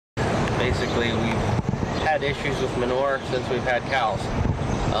basically we've had issues with manure since we've had cows.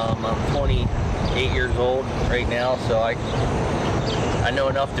 I'm 28 years old right now, so I know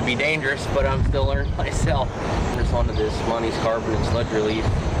enough to be dangerous, but I'm still learning myself. I just onto this Monty's carbon and sludge relief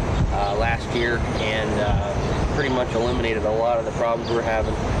last year, and pretty much eliminated a lot of the problems we're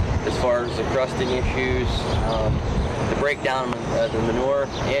having as far as the crusting issues, the breakdown of the manure,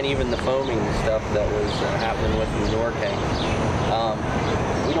 and even the foaming stuff that was happening with the manure tank.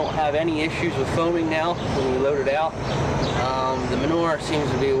 We don't have any issues with foaming now when we load it out. The manure seems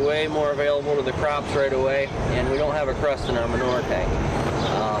to be way more available to the crops right away, and we don't have a crust in our manure tank.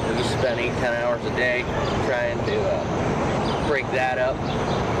 We spend 8-10 hours a day trying to break that up,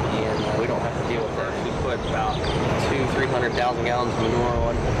 and we don't have to deal with that. We put about 200,000-300,000 gallons of manure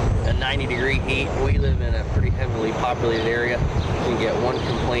on a 90-degree heat. We live in a pretty heavily populated area. We get one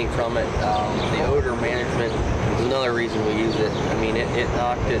complaint from it. The odor management is another reason we use it. I mean, it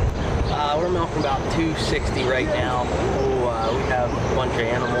knocked it. We're milking about 260 right now. We have a bunch of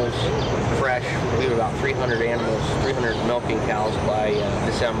animals fresh. We have about 300 animals, 300 milking cows by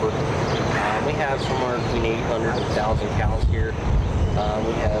December. We have somewhere between 800 and 1,000 cows here.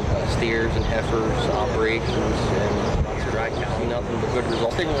 We have steers and heifers operations and lots of dry cows. Nothing but good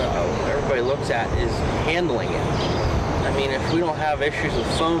results. The thing everybody looks at is handling it. I mean, if we don't have issues with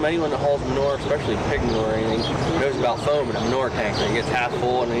foam, anyone that hauls manure, especially pig manure or anything, knows about foam in a manure tank. It gets half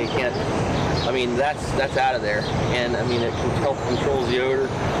full and then you can't. I mean, that's out of there. And I mean, it controls the odor.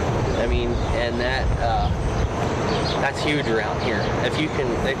 I mean, and that's huge around here. If you can,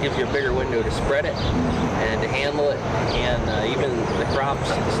 that gives you a bigger window to spread it and to handle it. And even the crops,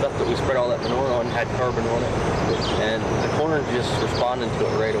 the stuff that we spread all that manure on had carbon on it. And the corn's just responding to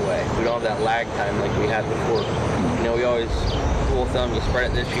it right away. We don't have that lag time like we had before. You know, we always, rule of thumb, you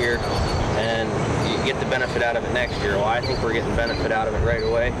spread it this year and you get the benefit out of it next year. Well, I think we're getting benefit out of it right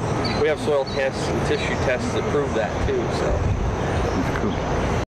away. We have soil tests and tissue tests that prove that too, so.